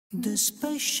The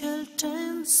special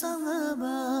 10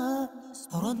 Sahaba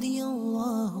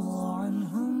radiyallahu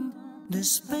anhum. The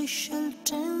special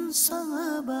 10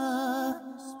 Sahaba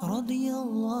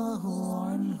radiyallahu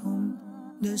anhum.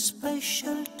 The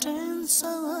special 10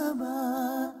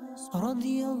 Sahaba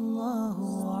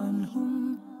radiyallahu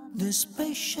anhum. The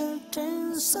special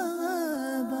 10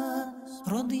 Sahaba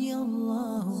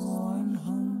radiyallahu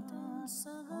anhum.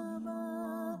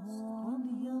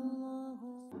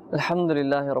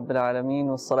 Alhamdulillahi Rabbil Alameen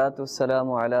wa salatu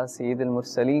wassalamu ala Sayyidil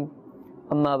Mursaleen.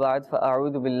 Amma ba'd,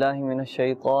 fa'a'udhu billahi minash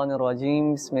shaytanir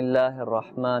rajeem. Bismillahir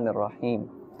Rahmanir Rahim.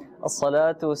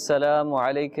 As-salatu wassalamu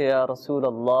alayka ya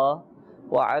Rasulallah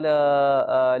wa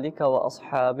ala alika wa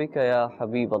ashabika ya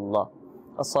Habiballah.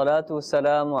 As-salatu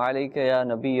wassalamu alayka ya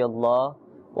Nabiyallah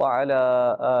wa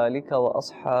ala alika wa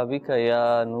ashabika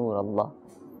ya Nurallah.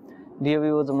 Dear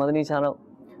viewers of Madani Channel,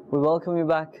 we welcome you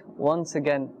back once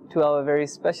again to our very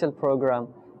special program,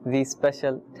 The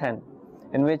Special 10,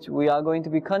 in which we are going to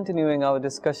be continuing our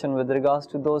discussion with regards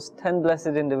to those 10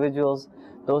 blessed individuals,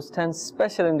 those 10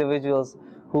 special individuals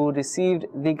who received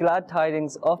the glad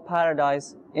tidings of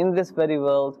paradise in this very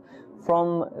world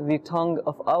from the tongue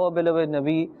of our beloved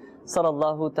Nabi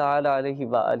sallallahu ta'ala alayhi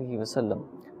wa alihi wasallam.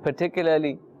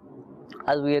 Particularly,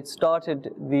 as we had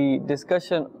started the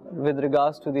discussion with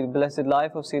regards to the blessed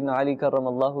life of Sayyidina Ali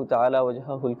karramallahu ta'ala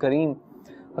wajhahul kareem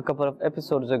a couple of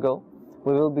episodes ago,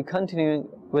 we will be continuing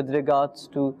with regards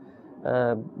to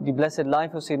the blessed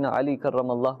life of Sayyidina Ali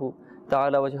karramallahu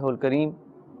ta'ala wajhahul kareem.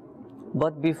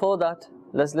 But before that,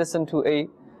 let's listen to a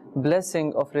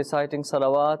blessing of reciting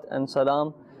salawat and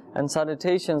salam and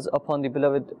salutations upon the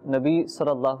beloved Nabi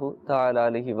sallallahu ta'ala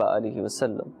alayhi wa alihi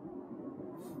wasallam.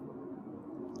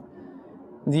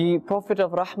 The Prophet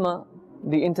of Rahmah,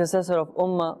 the intercessor of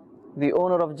Ummah, the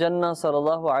owner of Jannah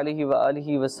sallallahu alayhi wa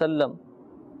alihi wasallam,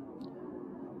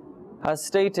 has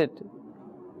stated,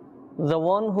 the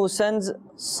one who sends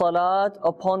salat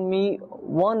upon me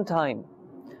one time,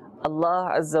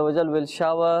 Allah Azza wa Jal will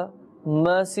shower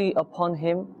mercy upon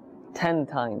him 10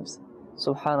 times.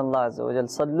 Subhanallah Azza wa Jal.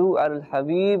 Sallu ala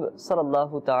al-Habib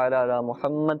sallallahu ta'ala ala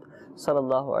Muhammad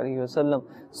sallallahu alayhi wa sallam.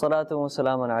 Salatu wa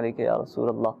salaman alayka ya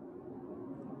Rasulullah.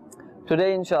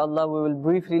 Today, inshallah, we will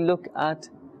briefly look at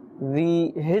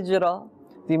the hijrah,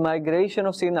 the migration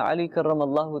of Sayyidina Ali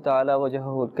karramallahu ta'ala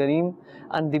wajhahul kareem,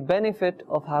 and the benefit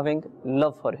of having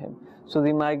love for him. So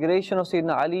the migration of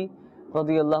Sayyidina Ali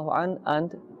radiyallahu an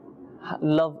and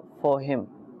love for him.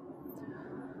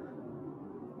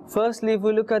 Firstly, if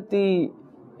we look at the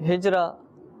hijrah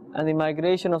and the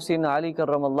migration of Sayyidina Ali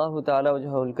karramallahu ta'ala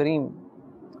wajhahul kareem,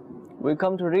 we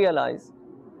come to realize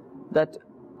that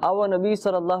our Nabi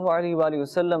sallallahu alayhi wa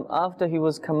sallam, after he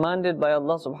was commanded by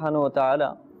Allah subhanahu wa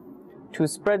ta'ala to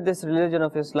spread this religion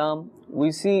of Islam,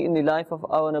 we see in the life of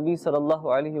our Nabi sallallahu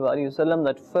alayhi wa sallam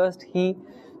that first he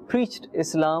preached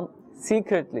Islam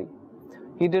secretly.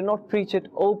 He did not preach it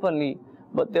openly,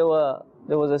 but there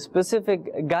was a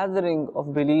specific gathering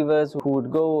of believers who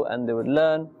would go and they would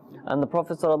learn, and the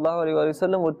Prophet sallallahu alayhi wa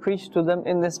sallam would preach to them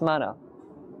in this manner.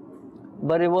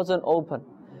 But it wasn't open.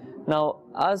 Now,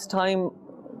 as time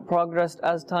progressed,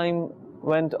 as time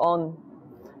went on,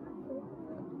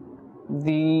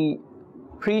 the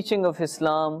preaching of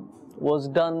Islam was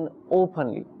done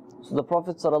openly. So the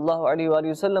Prophet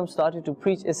ﷺ started to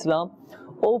preach Islam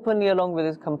openly along with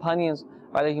his companions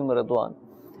alayhim ridwan.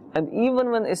 And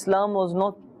even when Islam was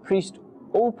not preached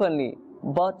openly,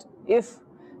 but if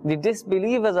the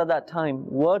disbelievers at that time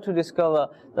were to discover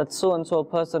that so and so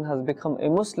person has become a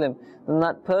Muslim, then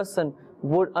that person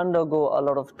would undergo a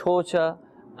lot of torture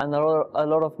and a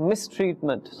lot of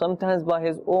mistreatment, sometimes by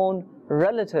his own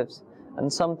relatives,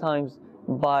 and sometimes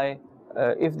by,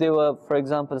 if they were, for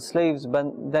example, slaves,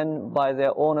 then by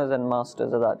their owners and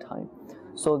masters at that time.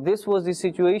 So this was the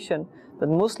situation, that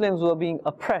Muslims were being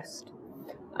oppressed.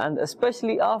 And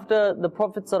especially after the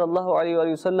Prophet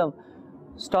ﷺ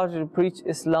started to preach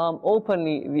Islam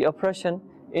openly, the oppression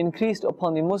increased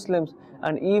upon the Muslims,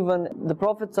 and even the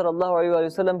Prophet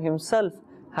ﷺ himself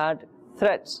had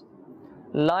threats.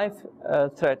 Life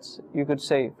threats, you could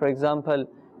say. For example,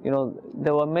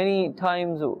 there were many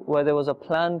times where there was a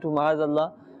plan to,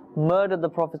 ma'azallah, murder the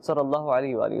Prophet sallallahu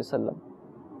alaihi wasallam.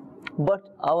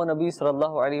 But our Nabi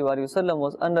sallallahu alaihi wasallam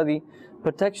was under the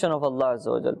protection of Allah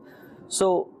Azza wa Jal.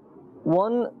 So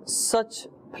one such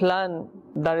plan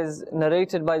that is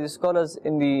narrated by the scholars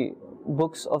in the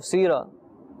books of Seerah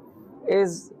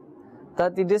is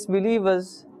that the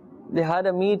disbelievers, they had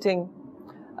a meeting,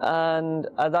 and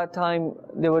at that time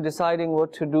they were deciding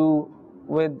what to do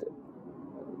with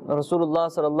Rasulullah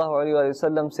sallallahu alaihi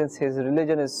wasallam, since his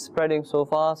religion is spreading so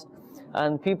fast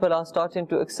and people are starting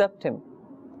to accept him.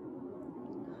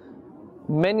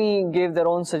 Many gave their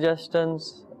own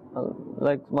suggestions,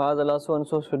 like Ma'adallah, so and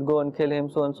so should go and kill him,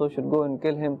 so and so should go and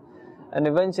kill him. And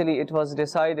eventually it was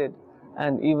decided,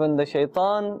 and even the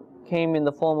shaitan came in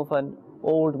the form of an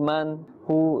old man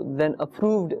who then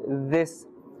approved this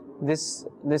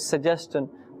suggestion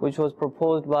which was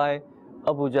proposed by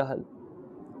Abu Jahl.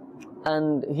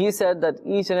 And he said that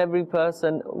each and every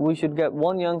person, we should get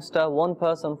one youngster, one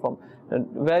person from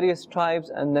various tribes,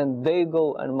 and then they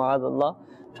go and Ma'adallah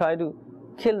try to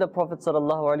kill the Prophet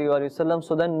ﷺ,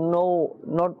 so then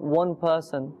not one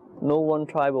person, no one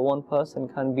tribe or one person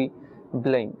can be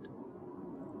blamed.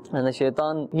 And the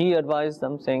shaitan, he advised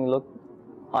them saying, look,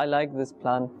 I like this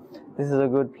plan, this is a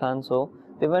good plan. So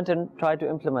they went and tried to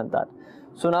implement that.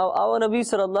 So now our Nabi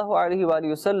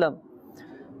ﷺ,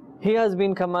 he has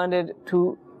been commanded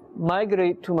to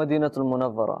migrate to Madinatul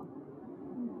Munawwara.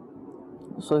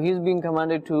 So he's been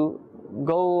commanded to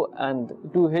go and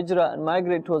do hijrah and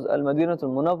migrate towards Al-Madinatul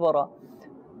Munawwara.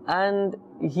 And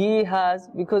he has,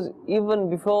 because even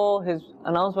before his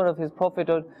announcement of his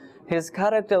prophethood, his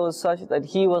character was such that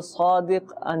he was sadiq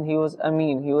and he was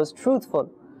ameen, he was truthful,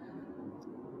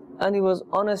 and he was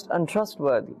honest and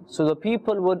trustworthy. So the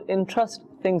people would entrust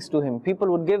things to him, people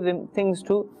would give him things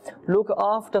to look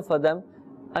after for them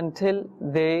until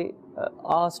they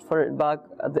asked for it back,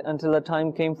 until the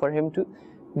time came for him to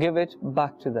give it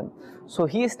back to them. So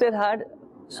he still had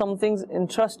some things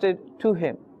entrusted to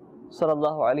him,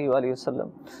 sallallahu alaihi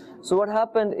wasallam. So what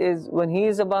happened is, when he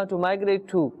is about to migrate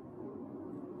to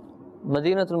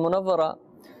Madinatul Munawwara,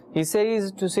 he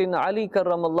says to Sayyidina Ali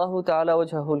karramallahu ta'ala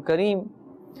wajhahul kareem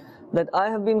that I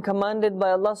have been commanded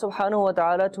by Allah subhanahu wa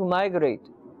ta'ala to migrate.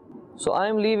 So I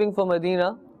am leaving for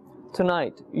Medina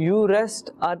tonight. You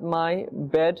rest at my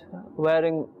bed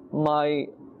wearing my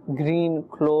green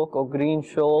cloak or green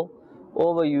shawl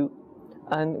over you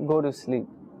and go to sleep.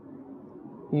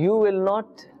 You will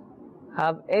not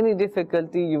have any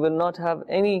difficulty, you will not have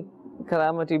any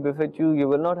calamity befit you, you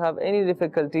will not have any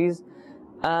difficulties.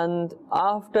 And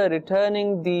after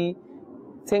returning the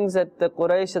things that the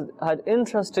Quraysh had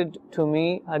entrusted to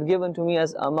me, had given to me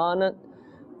as amanat,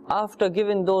 after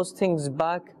giving those things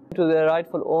back to their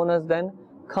rightful owners, then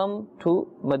come to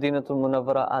Madinatul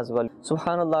Munawwara as well.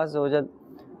 Subhanallah Azza wa Jal.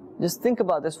 Just think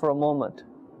about this for a moment.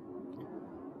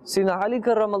 Sayyidina Ali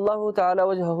karramallahu ta'ala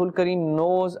wajhahul kareem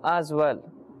knows as well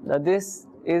that this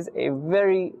is a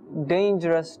very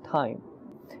dangerous time,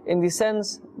 in the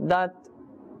sense that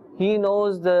he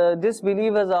knows the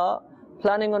disbelievers are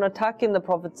planning on attacking the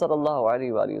Prophet sallallahu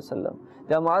alaihi wasallam.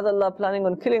 They are ma'adallah planning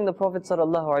on killing the Prophet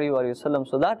sallallahu alaihi wasallam.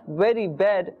 So that very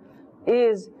bed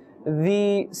is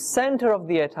the center of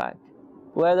the attack,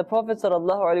 where the Prophet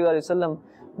sallallahu alaihi wasallam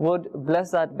would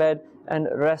bless that bed and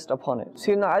rest upon it.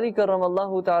 Sayyidina Ali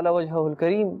karramallahu ta'ala wajhahul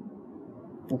kareem,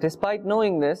 despite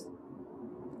knowing this,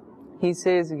 he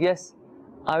says, yes,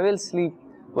 I will sleep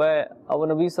where our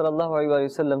Nabi sallallahu alaihi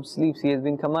wasallam sleeps. He has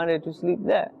been commanded to sleep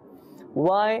there.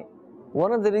 Why?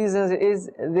 One of the reasons is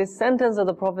this sentence of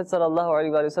the Prophet sallallahu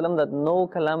alaihi wasallam that no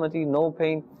calamity, no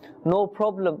pain, no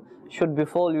problem should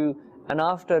befall you. And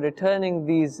after returning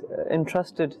these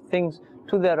entrusted things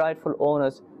to their rightful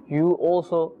owners, you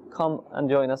also come and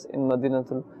join us in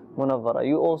Madinatul Munawwara.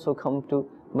 You also come to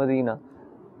Medina.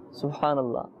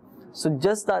 Subhanallah. So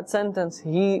just that sentence,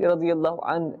 he radiallahu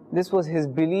an, this was his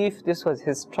belief, this was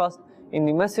his trust in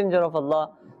the Messenger of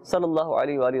Allah sallallahu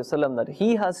alaihi wasallam, that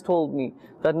he has told me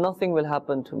that nothing will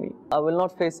happen to me. I will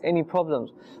not face any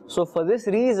problems. So for this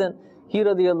reason, he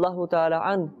radiallahu ta'ala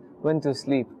an went to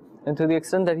sleep. And to the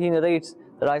extent that he narrates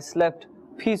that I slept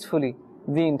peacefully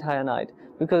the entire night,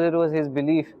 because it was his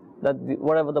belief that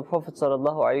whatever the Prophet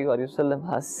sallallahu alaihi wasallam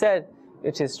has said,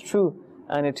 it is true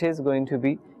and it is going to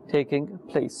be taking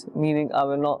place, meaning I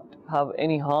will not have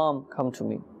any harm come to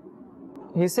me.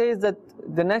 He says that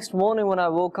the next morning when I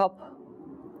woke up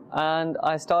and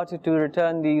I started to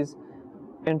return these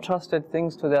entrusted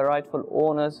things to their rightful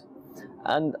owners,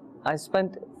 and I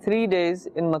spent 3 days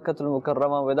in Makkatul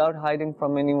Mukarramah without hiding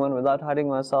from anyone, without hiding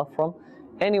myself from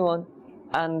anyone.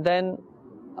 And then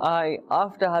I,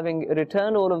 after having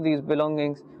returned all of these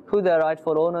belongings to their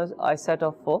rightful owners, I set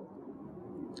off for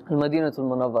Madinatul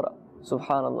Munawwara.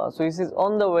 Subhanallah. So he says,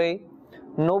 on the way,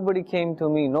 nobody came to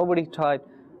me, nobody tried,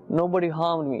 nobody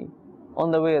harmed me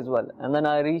on the way as well. And then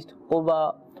I reached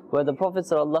Quba, where the Prophet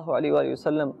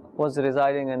ﷺ was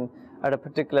residing and at a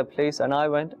particular place, and I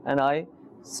went and I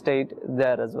stayed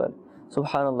there as well.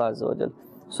 Subhanallah Azza wa Jal.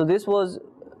 So this was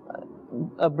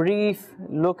a brief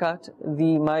look at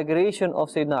the migration of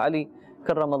Sayyidina Ali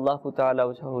karramallahu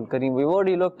ta'ala wajhahul kareem. We've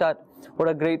already looked at what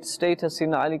a great status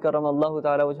Sayyidina Ali karramallahu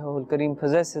ta'ala wajhahul kareem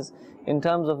possesses in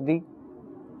terms of the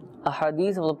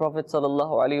ahadith of the Prophet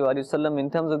ﷺ, in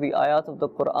terms of the ayat of the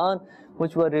Quran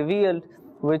which were revealed,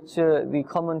 which the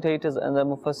commentators and the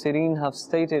mufassirin have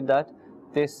stated that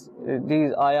these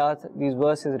ayat, these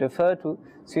verses refer to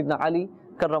Sayyidina Ali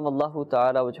karramallahu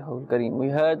ta'ala wajhahul kareem. We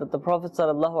heard that the Prophet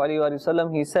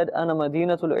ﷺ, he said, Ana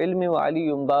madinatul ilmi wa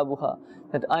aliyum babuha,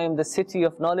 that I am the city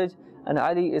of knowledge and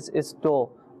Ali is its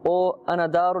door. Or Ana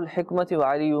darul hikmati wa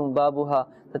aliyum babuha,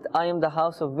 that I am the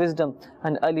house of wisdom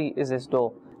and Ali is its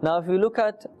door. Now if you look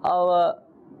at the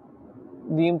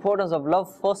importance of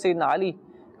love for Sayyidina Ali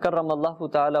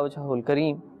karramallahu ta'ala wajhahul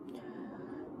kareem,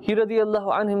 he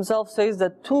radiyallahu anhu himself says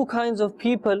that two kinds of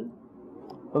people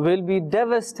will be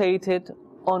devastated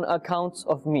on accounts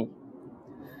of me.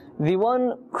 The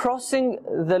one crossing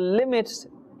the limits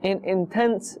in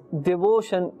intense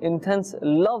devotion, intense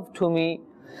love to me,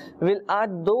 will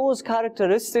add those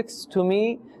characteristics to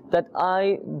me that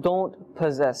I don't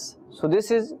possess. So this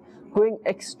is going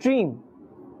extreme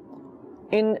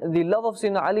in the love of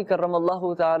Sayyidina Ali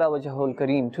karramallahu ta'ala wajhahul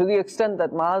kareem, to the extent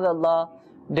that ma'adallah,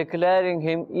 declaring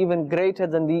him even greater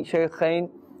than the Shaykhain,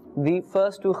 the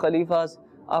first two Khalifas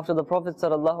after the Prophet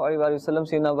sallallahu alaihi wasallam,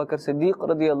 Sayyidina Bakr Siddiq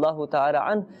radiyallahu ta'ala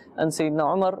an, and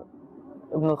Sayyidina Umar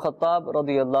ibn al-Khattab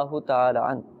radiyallahu ta'ala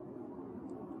an.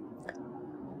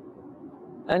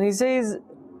 And he says,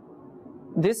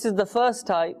 this is the first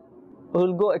type who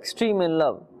will go extreme in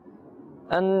love.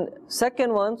 And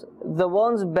second ones, the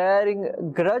ones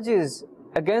bearing grudges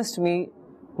against me,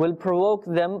 will provoke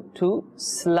them to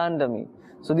slander me.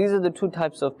 So these are the two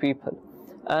types of people.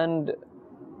 And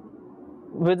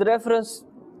with reference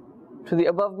to the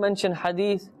above mentioned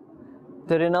hadith,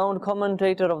 the renowned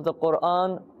commentator of the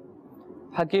Quran,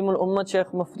 Hakim al-Ummah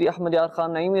Shaykh Mufti Ahmad Yar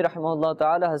Khan Naimi rahimahullah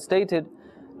ta'ala, has stated,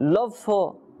 love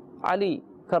for Ali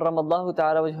karramallahu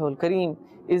ta'ala wajhahul kareem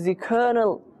is the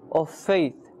kernel of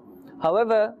faith.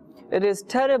 However, it is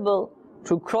terrible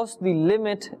to cross the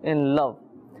limit in love.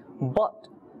 But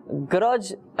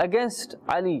grudge against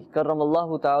Ali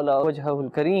karramallahu ta'ala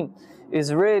wajhahul kareem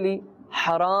is really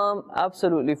haram,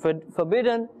 absolutely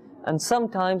forbidden, and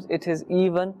sometimes it is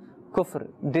even kufr,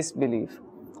 disbelief.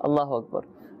 Allahu Akbar.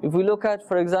 If we look at,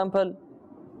 for example,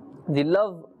 the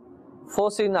love for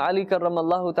Sayyidina Ali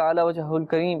karramallahu ta'ala wajhahul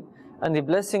kareem and the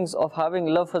blessings of having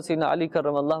love for Sayyidina Ali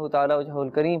karramallahu ta'ala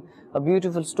wajhahul kareem, a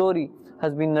beautiful story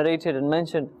has been narrated and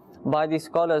mentioned by the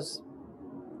scholars,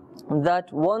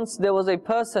 that once there was a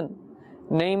person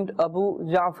named Abu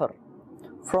Ja'far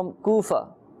from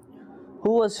Kufa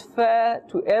who was fair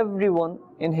to everyone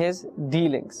in his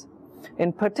dealings.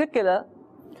 In particular,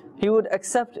 he would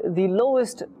accept the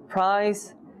lowest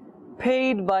price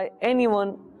paid by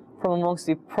anyone from amongst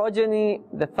the progeny,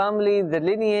 the family, the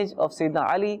lineage of Sayyidina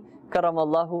Ali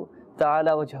karramallahu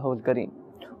ta'ala wajhahul kareem.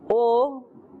 Or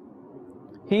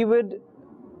he would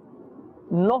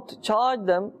not charge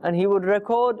them and he would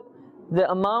record the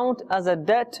amount as a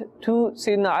debt to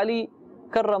Sayyidina Ali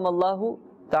karramallahu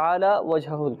ta'ala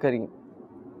wajhahul kareem.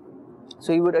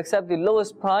 So he would accept the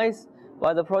lowest price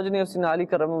by the progeny of Sayyidina Ali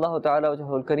karramallahu ta'ala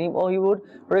wajhahul kareem, or he would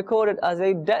record it as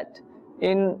a debt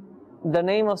in the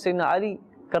name of Sayyidina Ali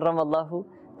karramallahu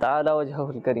ta'ala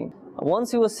wajhahul kareem.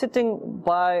 Once he was sitting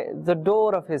by the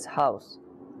door of his house,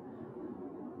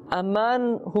 a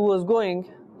man who was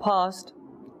going past,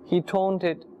 he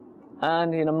taunted,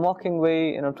 and in a mocking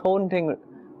way, in a taunting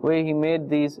way, he made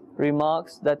these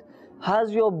remarks that,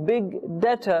 has your big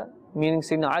debtor, meaning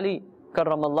Sayyidina Ali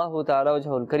karramallahu ta'ala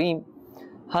wajhahul kareem,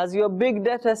 has your big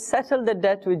debtor settled the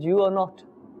debt with you or not?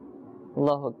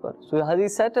 Allahu Akbar. So has he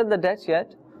settled the debt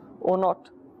yet or not?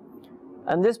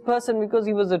 And this person, because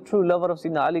he was a true lover of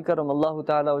Sayyidina Ali karramallahu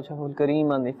ta'ala wajhahul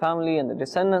kareem and the family and the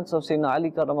descendants of Sayyidina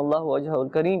Ali karramallahu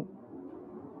wajhahul kareem,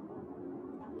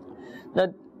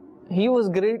 that he was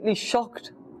greatly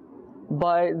shocked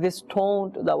by this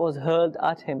taunt that was hurled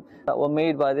at him, that were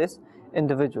made by this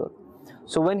individual.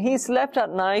 So when he slept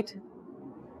at night,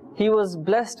 he was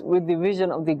blessed with the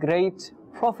vision of the great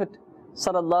Prophet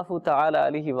sallallahu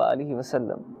ta'ala alihi wa alihi wa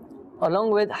sallam,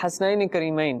 along with Hasnaini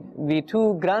Karimain, the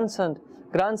two grandsons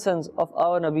of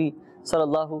our Nabi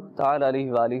sallallahu ta'ala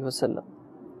alihi wa alihi wa sallam.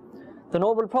 The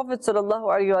noble Prophet sallallahu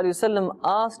alaihi wasallam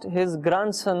asked his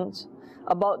grandsons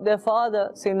about their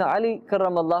father, Sayyidina Ali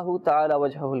karramallahu ta'ala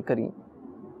wajhahul kareem.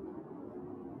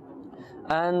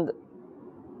 And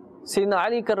Sayyidina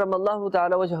Ali karramallahu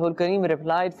ta'ala wajhahul kareem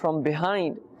replied from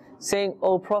behind, saying,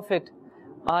 O Prophet,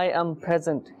 I am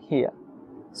present here.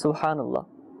 Subhanallah.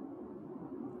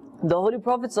 The Holy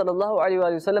Prophet sallallahu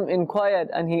alaihi wasallam inquired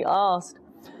and he asked,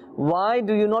 why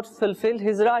do you not fulfill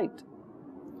his right?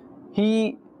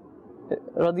 He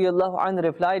radiyallahu anhu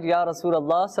replied, Ya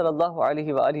Rasulullah sallallahu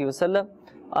alaihi wasallam,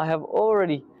 I have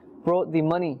already brought the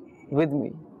money with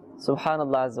me.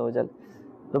 Subhanallah Azza wa Jal.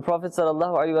 The Prophet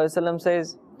sallallahu alaihi wasallam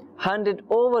says, hand it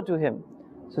over to him.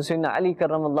 So Sayyidina Ali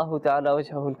karramallahu ta'ala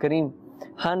wajhahul kareem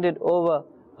handed over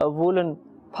a woolen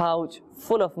pouch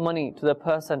full of money to the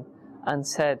person and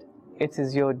said, it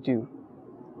is your due.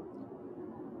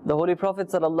 The Holy Prophet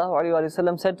sallallahu alaihi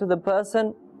wasallam said to the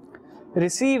person,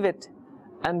 receive it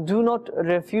and do not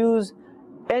refuse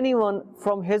anyone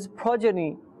from his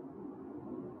progeny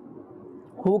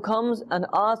who comes and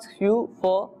asks you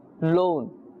for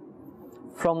loan.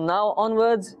 From now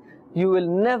onwards, you will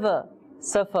never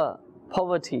suffer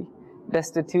poverty,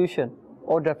 destitution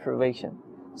or deprivation.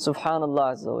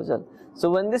 Subhanallah Azza wa Jal. So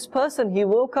when this person, he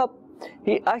woke up,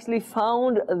 he actually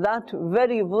found that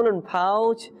very woolen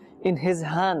pouch in his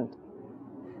hand.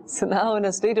 So now in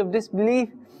a state of disbelief,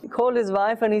 he called his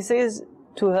wife and he says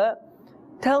to her,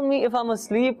 tell me if I'm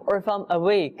asleep or if I'm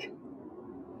awake.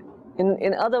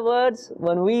 In other words,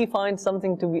 when we find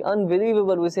something to be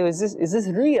unbelievable, we say, is this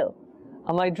real?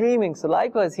 Am I dreaming? So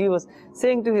likewise, he was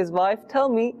saying to his wife, tell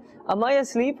me, am I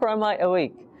asleep or am I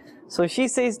awake? So she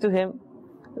says to him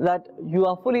that you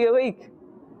are fully awake.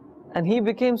 And he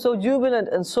became so jubilant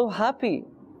and so happy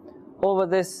over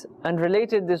this and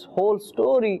related this whole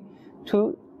story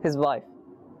to his wife.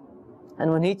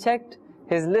 And when he checked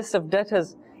his list of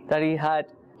debtors that he had,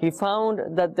 he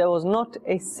found that there was not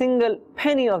a single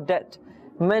penny of debt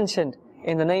mentioned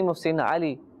in the name of Sayyidina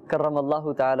Ali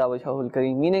karramallahu ta'ala wajhahul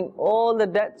kareem, meaning all the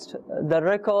debts, the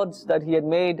records that he had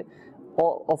made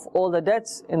of all the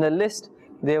debts in the list,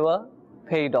 they were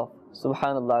paid off.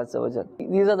 Subhanallah Azza wa Jal.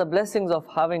 These are the blessings of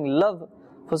having love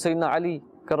for Sayyidina Ali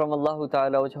karramallahu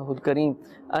ta'ala wajhahul kareem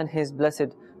and his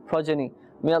blessed progeny.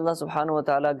 May Allah subhanahu wa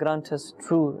ta'ala grant us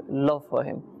true love for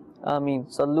him. Ameen.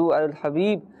 Sallu ala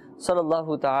al-Habib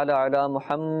sallallahu ta'ala ala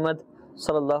Muhammad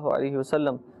sallallahu alayhi wa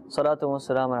sallam. Salatu wa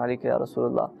salamu alayka ya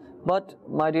Rasulullah. But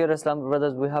my dear Islamic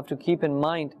brothers, we have to keep in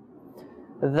mind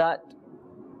that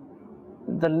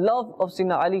the love of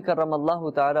Sayyidina Ali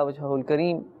karramallahu ta'ala wajhahul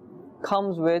kareem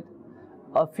comes with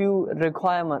a few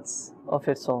requirements of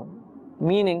its own.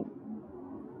 Meaning,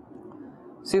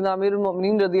 Sayyidina Amirul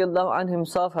Mu'mineen radiyallahu anhu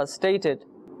himself has stated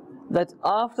that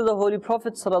after the Holy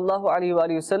Prophet sallallahu alaihi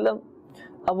wasallam,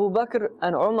 Abu Bakr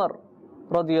and Umar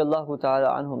radiyallahu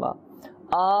ta'ala anhuma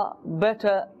are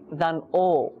better than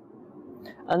all.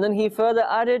 And then he further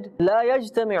added, لا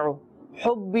يجتمع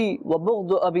حبي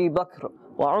وبغض أبي بكر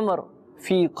وعمر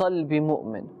في قلب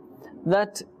مؤمن.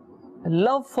 That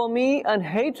love for me and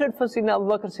hatred for Sayyidina Abu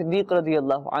Bakr Siddiq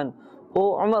radiyallahu anhu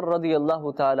or Umar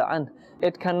radiyallahu ta'ala anhu,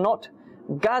 it cannot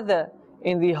gather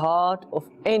in the heart of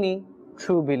any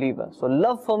true believer. So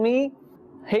love for me,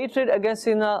 hatred against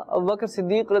Sayyidina Abu Bakr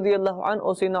Siddiq radiyallahu anhu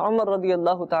or Sayyidina Umar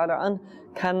radiyallahu ta'ala anhu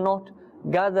cannot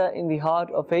gather in the heart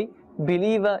of a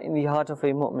believer, in the heart of a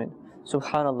mu'min.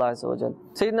 Subhanallah Azza wa Jal.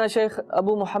 Sayyidina Shaykh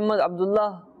Abu Muhammad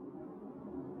Abdullah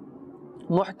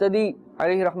Muhtadi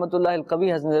alayhi rahmatullah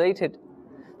al-Qabi has narrated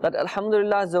that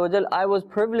Alhamdulillah Azza wa Jal, I was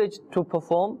privileged to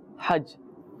perform Hajj.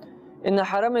 In the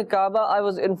Haram-e-Kaaba, I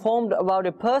was informed about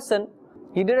a person,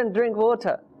 he didn't drink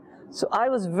water. So I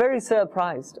was very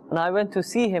surprised and I went to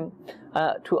see him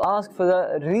to ask for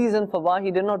the reason for why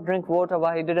he did not drink water,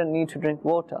 why he didn't need to drink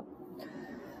water.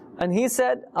 And he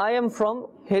said, I am from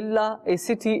Hilla, a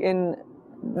city in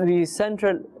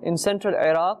central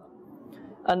Iraq,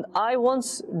 and I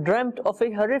once dreamt of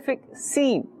a horrific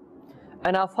scene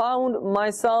and I found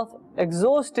myself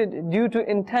exhausted due to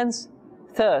intense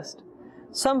thirst.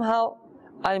 Somehow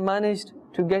I managed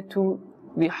to get to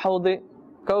the Hawd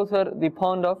Kawthar, the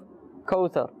pond of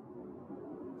Kawthar.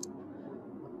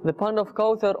 The pond of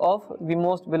Kawthar of the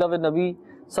most beloved Nabi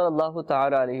sallallahu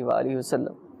ta'ala alayhi wa alihi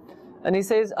wasallam. And he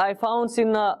says, I found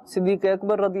Sayyidina Siddiq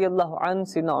Akbar radiyallahu an,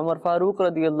 Sayyidina Umar Farooq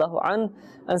radiyallahu an,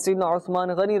 and Sayyidina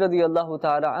Uthman Ghani radiyallahu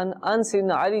ta'ala an, and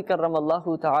Sayyidina Ali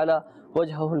karramallahu ta'ala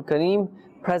wajhahul kareem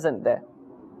present there.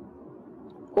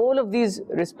 All of these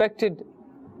respected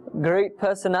great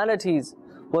personalities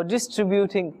were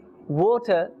distributing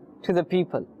water to the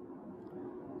people.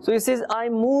 So he says, I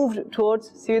moved towards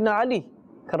Sayyidina Ali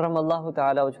karramallahu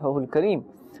ta'ala wajhahul kareem,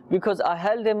 because I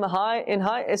held him in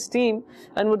high esteem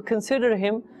and would consider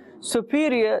him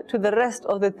superior to the rest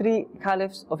of the three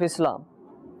caliphs of Islam.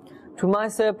 To my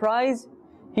surprise,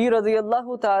 he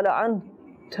radiyallahu ta'ala an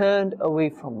turned away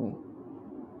from me.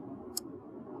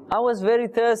 I was very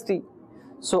thirsty,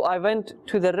 so I went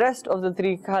to the rest of the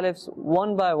three caliphs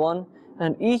one by one,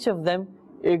 and each of them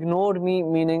ignored me,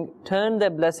 meaning turned their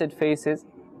blessed faces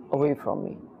away from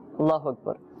me. Allahu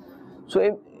Akbar.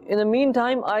 So in the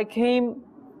meantime, I came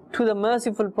to the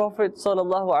merciful Prophet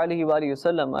sallallahu alaihi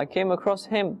wasallam. I came across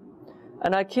him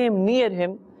and I came near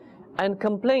him and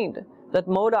complained that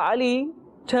Mawla Ali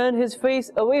turned his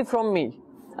face away from me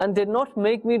and did not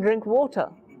make me drink water.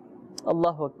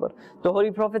 Allahu Akbar. The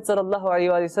Holy Prophet sallallahu alaihi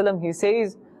wasallam, he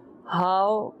says,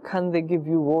 how can they give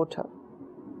you water?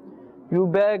 You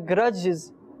bear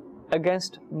grudges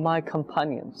against my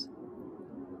companions.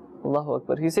 Allahu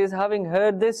Akbar. He says, having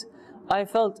heard this, I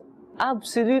felt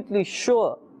absolutely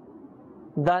sure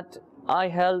that I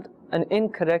held an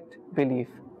incorrect belief.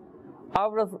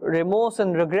 Out of remorse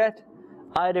and regret,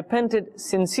 I repented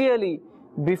sincerely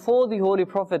before the Holy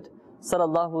Prophet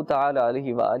sallallahu ta'ala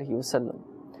alaihi wa alihi wasallam.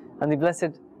 And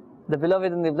the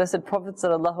beloved and the blessed Prophet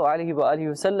sallallahu alaihi wa alihi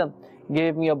wasallam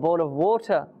gave me a bowl of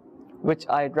water, which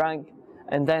I drank,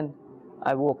 and then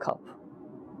I woke up.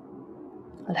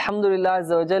 Alhamdulillah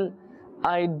Azza wa Jal,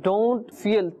 I don't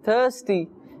feel thirsty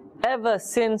ever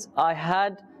since I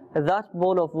had that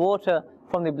bowl of water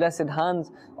from the blessed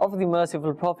hands of the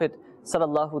merciful Prophet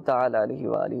sallallahu ta'ala alaihi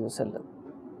wa alihi wasallam.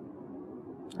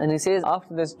 And he says,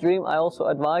 after this dream, I also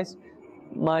advised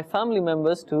my family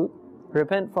members to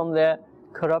repent from their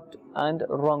corrupt and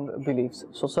wrong beliefs.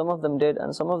 So some of them did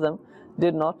and some of them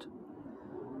did not.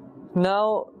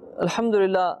 Now,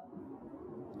 alhamdulillah,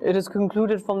 it is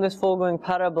concluded from this foregoing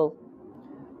parable.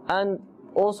 And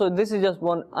also, this is just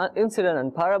one incident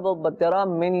and parable, but there are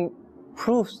many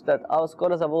proofs that our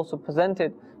scholars have also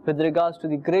presented with regards to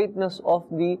the greatness of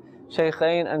the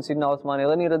Shaykhain and Sayyidina Uthman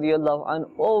Ghani radiyallahu anhu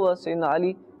over Sayyidina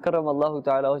Ali karramallahu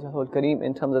ta'ala wajhahul kareem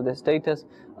in terms of their status.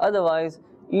 Otherwise,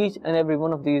 each and every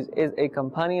one of these is a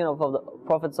companion of the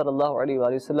Prophet sallallahu alaihi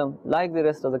wasallam, like the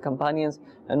rest of the companions.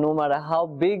 And no matter how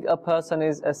big a person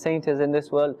is, a saint is in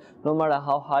this world, no matter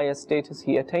how high a status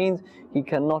he attains, he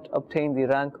cannot obtain the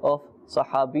rank of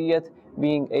Sahabiyat,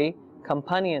 being a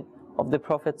companion of the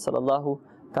Prophet sallallahu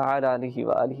ta'ala alaihi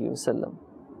wa alihi wasallam.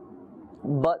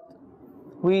 But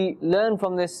we learn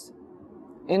from this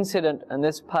incident and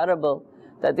this parable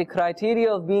that the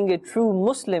criteria of being a true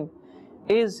Muslim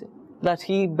is that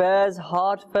he bears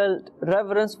heartfelt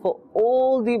reverence for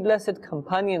all the blessed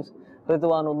companions,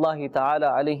 Ridwanullahi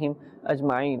ta'ala alayhim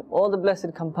ajma'een, all the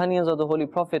blessed companions of the Holy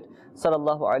Prophet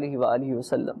sallallahu alaihi wa alihi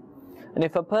wasallam. And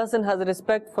if a person has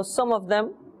respect for some of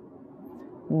them,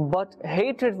 but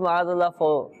hatred ma'adallah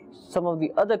for some of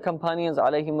the other companions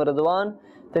alayhim ridwan,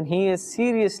 then he is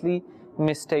seriously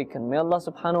mistaken. May Allah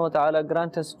subhanahu wa ta'ala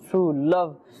grant us true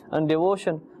love and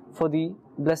devotion for the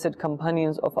blessed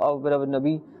companions of our beloved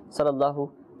Nabi sallallahu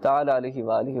ta'ala alayhi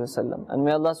wa alihi wasallam. And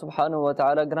may Allah subhanahu wa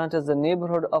ta'ala grant us the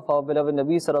neighborhood of our beloved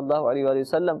Nabi sallallahu alayhi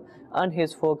wa sallam and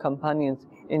his four companions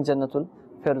in Jannatul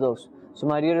Firdaus. So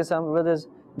my dear Islam brothers,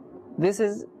 this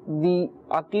is the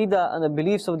Aqidah and the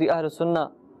beliefs of the Ahlul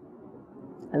Sunnah,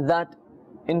 that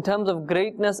in terms of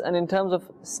greatness and in terms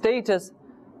of status,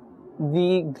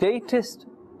 the greatest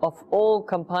of all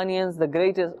companions, the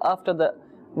greatest after the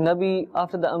Nabi,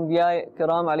 after the Anbiya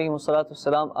Kiram alayhimu salatu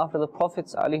wasalam, after the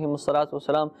Prophets alayhimu salatu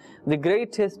wasalam, the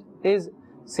greatest is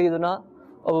Sayyiduna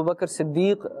Abu Bakr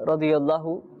Siddiq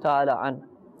radiyallahu ta'ala an.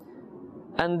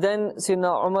 And then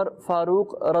Sayyidina Umar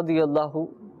Farooq radiyallahu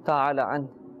ta'ala an.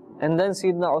 And then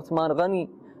Sayyidina Uthman Ghani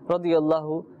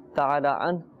radiyallahu ta'ala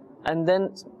an. And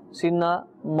then Sayyidina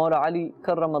Mawla Ali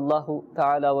karramallahu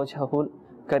ta'ala wajhahul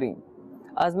kareem.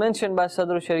 As mentioned by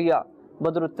Sadr Sharia,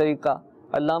 Badr al-Tariqa,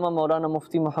 Allama Maulana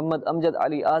Mufti Muhammad Amjad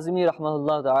Ali Azmi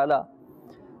rahmahullah ta'ala,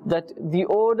 that the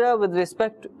order with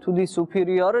respect to the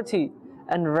superiority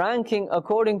and ranking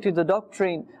according to the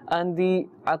doctrine and the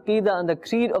Aqidah and the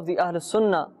creed of the Ahl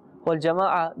Sunnah wal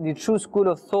Jama'ah, the true school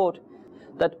of thought,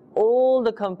 that all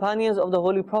the companions of the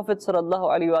Holy Prophet sallallahu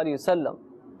alaihi wasallam,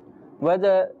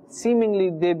 whether seemingly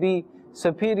they be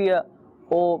superior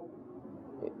or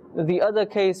the other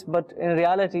case, but in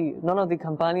reality none of the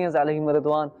companions alayhim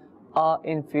ridwan are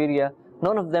inferior,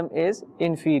 none of them is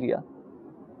inferior.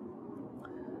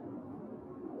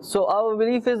 So our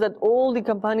belief is that all the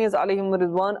companions alayhim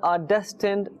ridwan are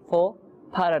destined for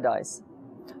paradise.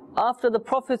 After the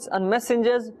prophets and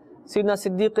messengers, Sayyidina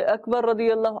Siddiq Akbar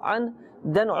radiyallahu an,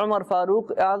 then Umar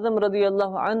Farooq Azam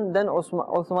radiyallahu an, then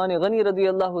Uthman Ghani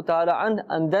radiyallahu ta'ala an,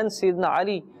 and then Sayyidina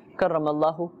Ali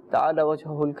karramallahu ta'ala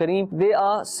wajhahul kareem. They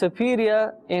are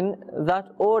superior in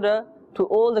that order to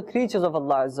all the creatures of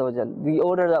Allah Azza wa Jal. The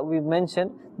order that we've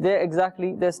mentioned, their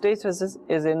status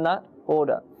is in that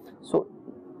order. So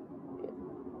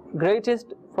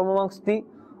greatest from amongst the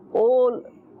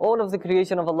all of the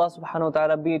creation of Allah subhanahu wa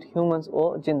ta'ala, be it humans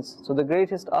or jinns. So the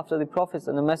greatest after the prophets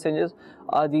and the messengers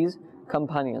are these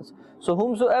companions. So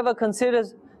whomsoever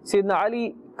considers Sayyidina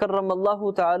Ali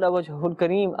karramallahu ta'ala wajhahul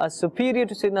kareem as superior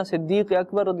to Sayyidina Siddiq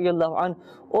Akbar radiyallahu an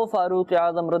or Farooq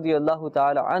Azam radiyallahu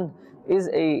ta'ala an is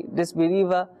a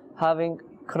disbeliever having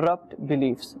corrupt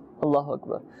beliefs. Allahu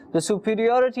Akbar. The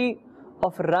superiority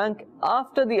of rank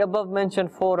after the above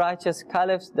mentioned four righteous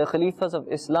caliphs, the Khalifas of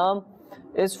Islam,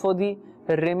 is for the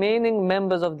remaining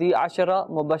members of the Ashara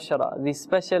Mubashara, the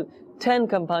special 10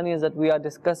 companions that we are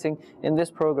discussing in this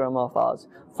program of ours,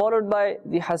 followed by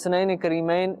the Hasanain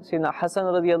Karimain, Sayyidina Hasan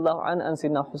radiallahu an and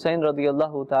Sayyidina Hussein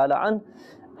radiallahu ta'ala an,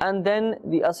 and then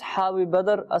the Ashab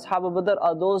Badr. Ashab Badr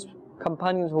are those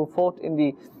companions who fought in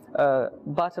the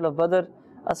Battle of Badr,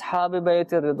 Ashab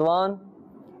Bayt Ridwan,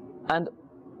 and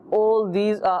all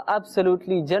these are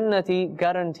absolutely Jannati,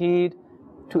 guaranteed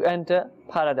to enter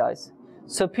paradise.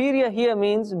 Superior here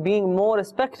means being more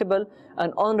respectable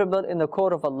and honorable in the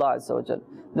court of Allah Azza wa Jal.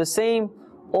 The same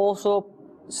also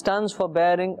stands for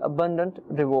bearing abundant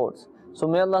rewards. So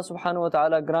may Allah subhanahu wa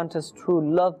ta'ala grant us true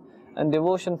love and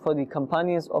devotion for the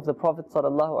companions of the Prophet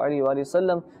sallallahu alaihi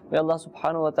wasallam. May Allah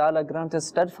subhanahu wa ta'ala grant us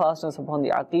steadfastness upon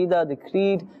the aqidah, the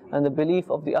creed and the belief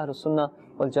of the Ahlul Sunnah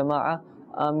wal Jama'ah.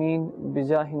 Ameen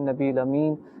bijahin Nabil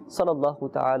Ameen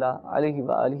sallallahu ta'ala alayhi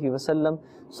wa alihi wa sallam.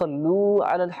 Sallu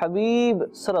ala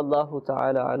al-Habib sallallahu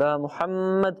ta'ala ala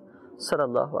Muhammad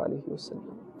sallallahu alayhi wa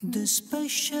sallam. The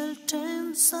special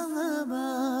 10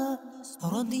 Sahaba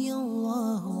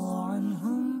radiyallahu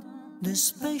anhum. The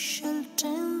special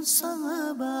 10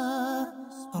 Sahaba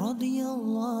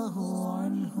radiyallahu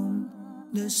anhum.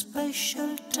 The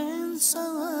special 10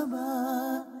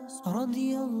 Sahaba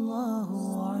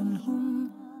radiyallahu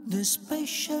anhum. The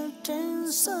special 10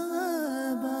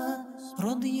 Sahaba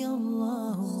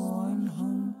radiyallahu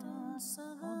anhum.